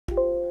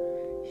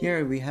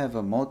Here we have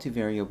a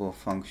multivariable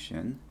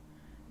function,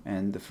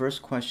 and the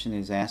first question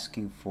is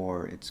asking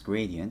for its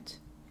gradient.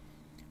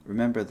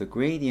 Remember, the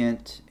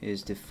gradient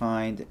is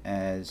defined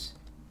as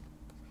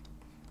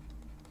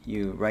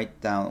you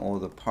write down all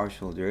the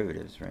partial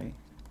derivatives, right?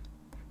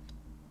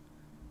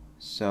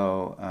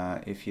 So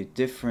if you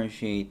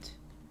differentiate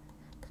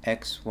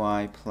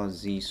xy plus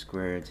z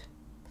squared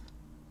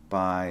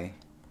by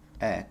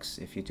x,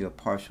 if you do a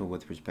partial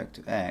with respect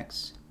to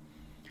x,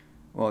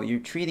 well, you're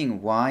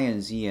treating y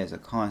and z as a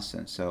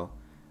constant. So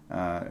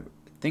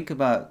think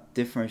about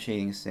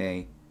differentiating,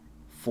 say,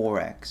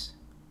 4x.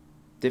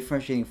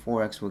 Differentiating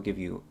 4x will give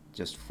you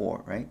just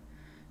 4, right?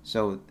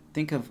 So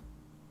think of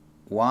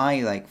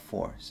y like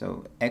 4.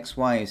 So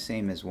xy is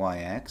same as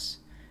yx.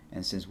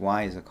 And since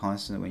y is a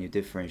constant, when you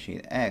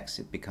differentiate x,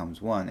 it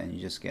becomes 1, and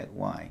you just get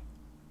y.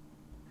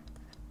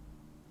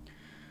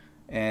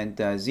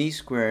 And z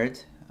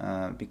squared,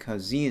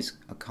 because z is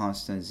a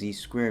constant, z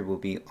squared will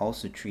be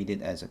also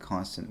treated as a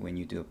constant when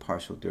you do a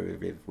partial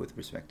derivative with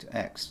respect to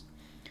x.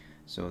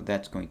 So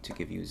that's going to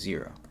give you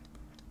 0.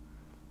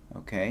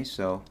 Okay,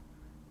 so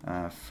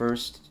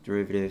first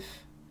derivative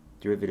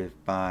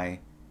by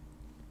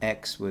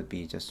x would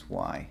be just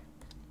y.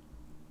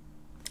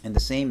 In the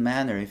same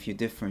manner, if you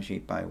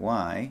differentiate by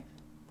y,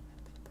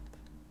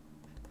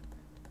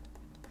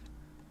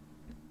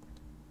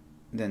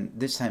 then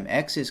this time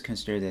x is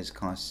considered as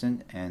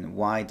constant and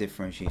y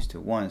differentiates to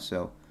 1.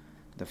 So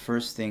the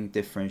first thing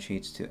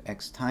differentiates to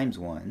x times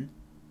 1,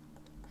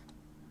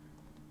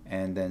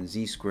 and then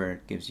z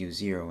squared gives you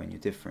 0 when you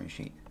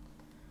differentiate.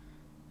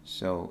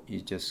 So you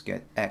just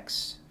get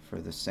x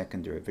for the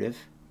second derivative.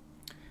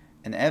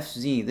 And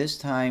fz, this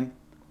time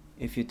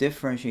if you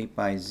differentiate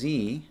by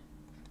z,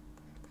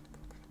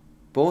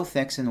 both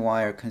x and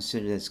y are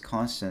considered as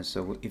constants.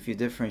 So if you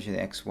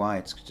differentiate xy,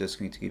 it's just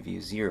going to give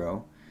you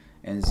 0.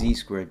 And z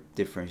squared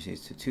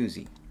differentiates to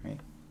 2z, right?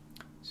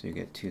 So you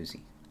get 2z.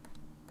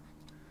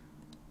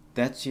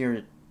 That's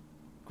your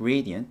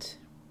gradient.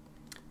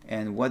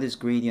 And what is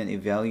gradient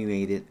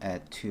evaluated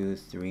at 2,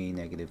 3,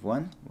 negative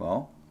 1?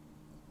 Well,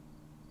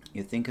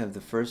 you think of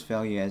the first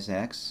value as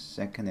x,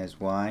 second as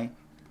y,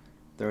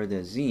 third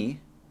as z.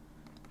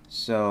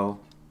 So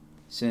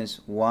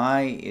since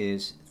y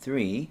is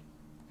 3,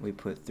 we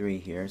put 3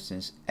 here.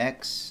 Since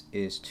x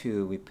is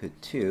 2, we put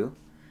 2.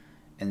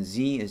 And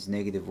z is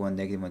negative 1.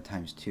 Negative 1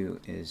 times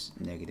 2 is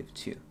negative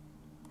 2.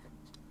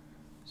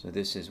 So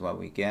this is what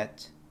we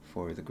get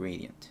for the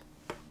gradient.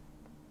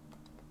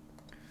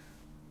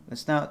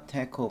 Let's now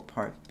tackle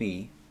part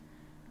B.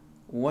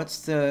 What's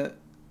the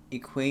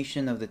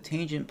equation of the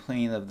tangent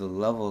plane of the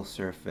level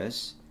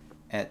surface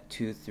at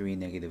 2, 3,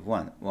 negative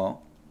 1?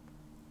 Well,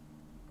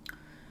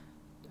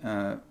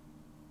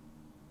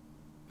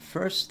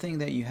 first thing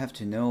that you have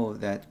to know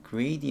that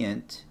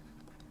gradient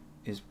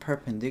is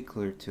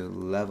perpendicular to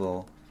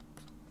level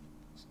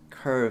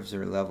curves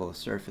or level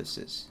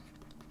surfaces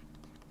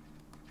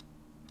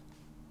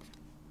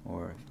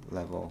or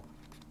level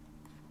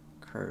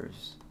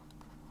curves.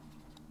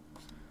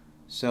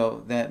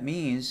 So that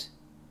means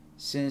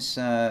since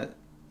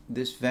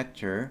this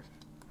vector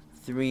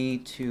 3,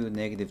 2,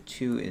 negative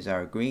 2 is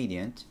our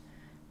gradient,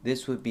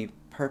 this would be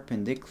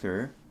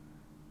perpendicular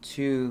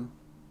to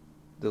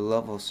the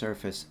level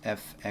surface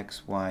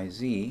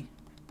fxyz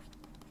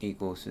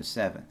equals to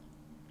 7.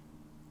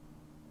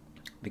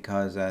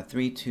 Because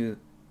 3, 2,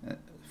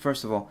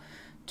 first of all,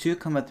 2,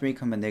 3,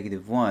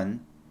 negative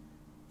 1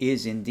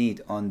 is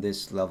indeed on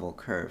this level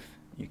curve.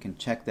 You can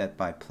check that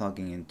by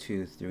plugging in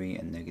 2, 3,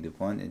 and negative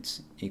 1.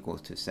 It's equal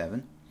to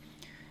 7.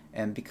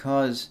 And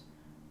because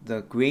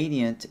the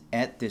gradient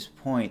at this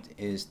point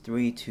is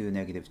 3, 2,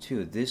 negative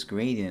 2, this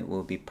gradient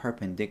will be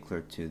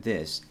perpendicular to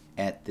this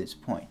at this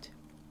point.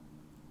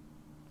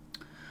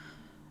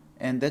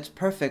 And that's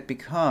perfect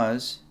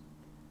because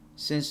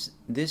since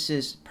this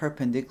is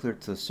perpendicular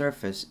to the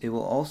surface, it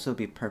will also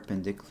be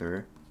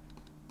perpendicular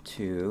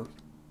to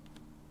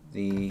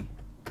the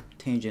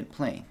tangent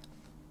plane.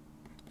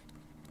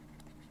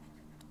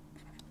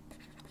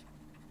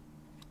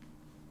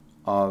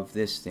 Of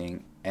this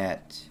thing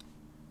at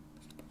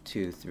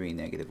 2, 3,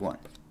 negative 1.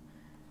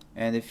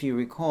 And if you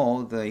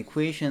recall, the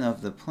equation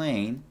of the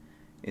plane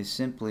is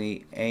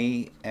simply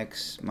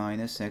ax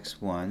minus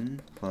x1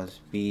 plus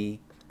b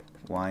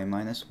y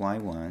minus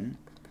y1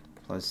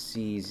 plus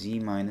c z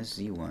minus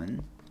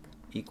z1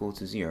 equal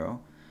to 0,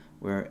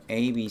 where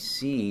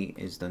ABC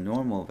is the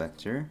normal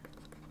vector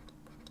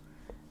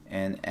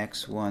and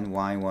x1,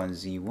 y1,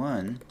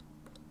 z1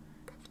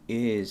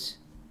 is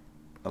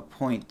a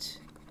point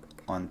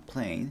on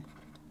plane,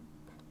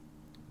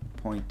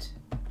 point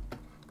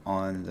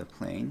on the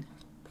plane,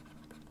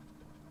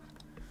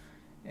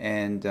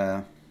 and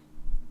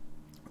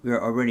we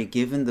are already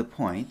given the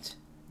point.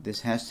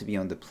 This has to be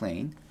on the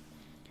plane,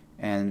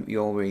 and we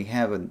already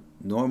have a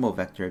normal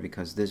vector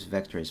because this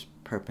vector is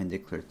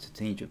perpendicular to the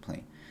tangent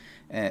plane,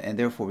 and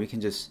therefore we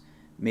can just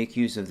make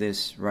use of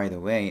this right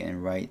away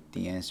and write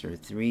the answer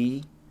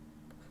 3x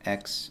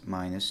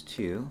minus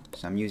 2.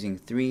 So I'm using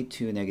 3,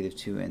 2, negative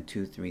 2, and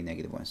 2, 3,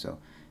 negative 1. So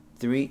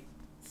 3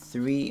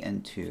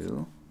 and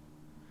 2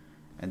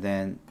 And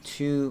then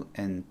 2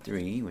 and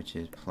 3, which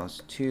is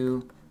plus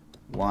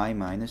 2y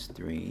minus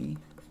 3.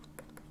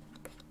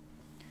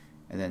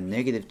 And then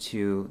negative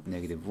 2,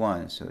 negative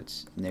 1. So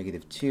it's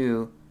negative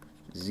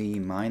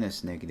 2z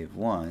minus negative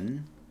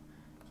 1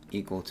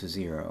 equal to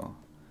 0.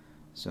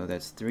 So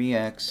that's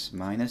 3x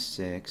minus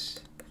 6,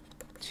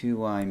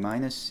 2y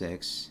minus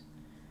 6,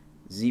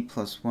 z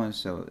plus 1,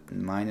 so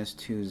minus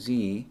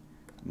 2z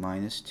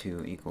minus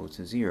 2 equal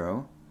to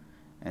 0.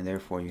 And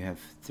therefore you have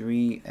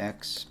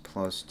 3x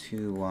plus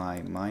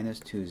 2y minus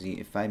 2z.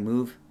 If I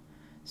move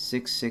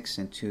 6, 6,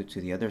 and 2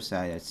 to the other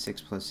side, that's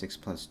 6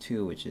 plus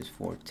 2, which is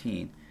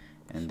 14.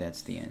 And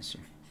that's the answer.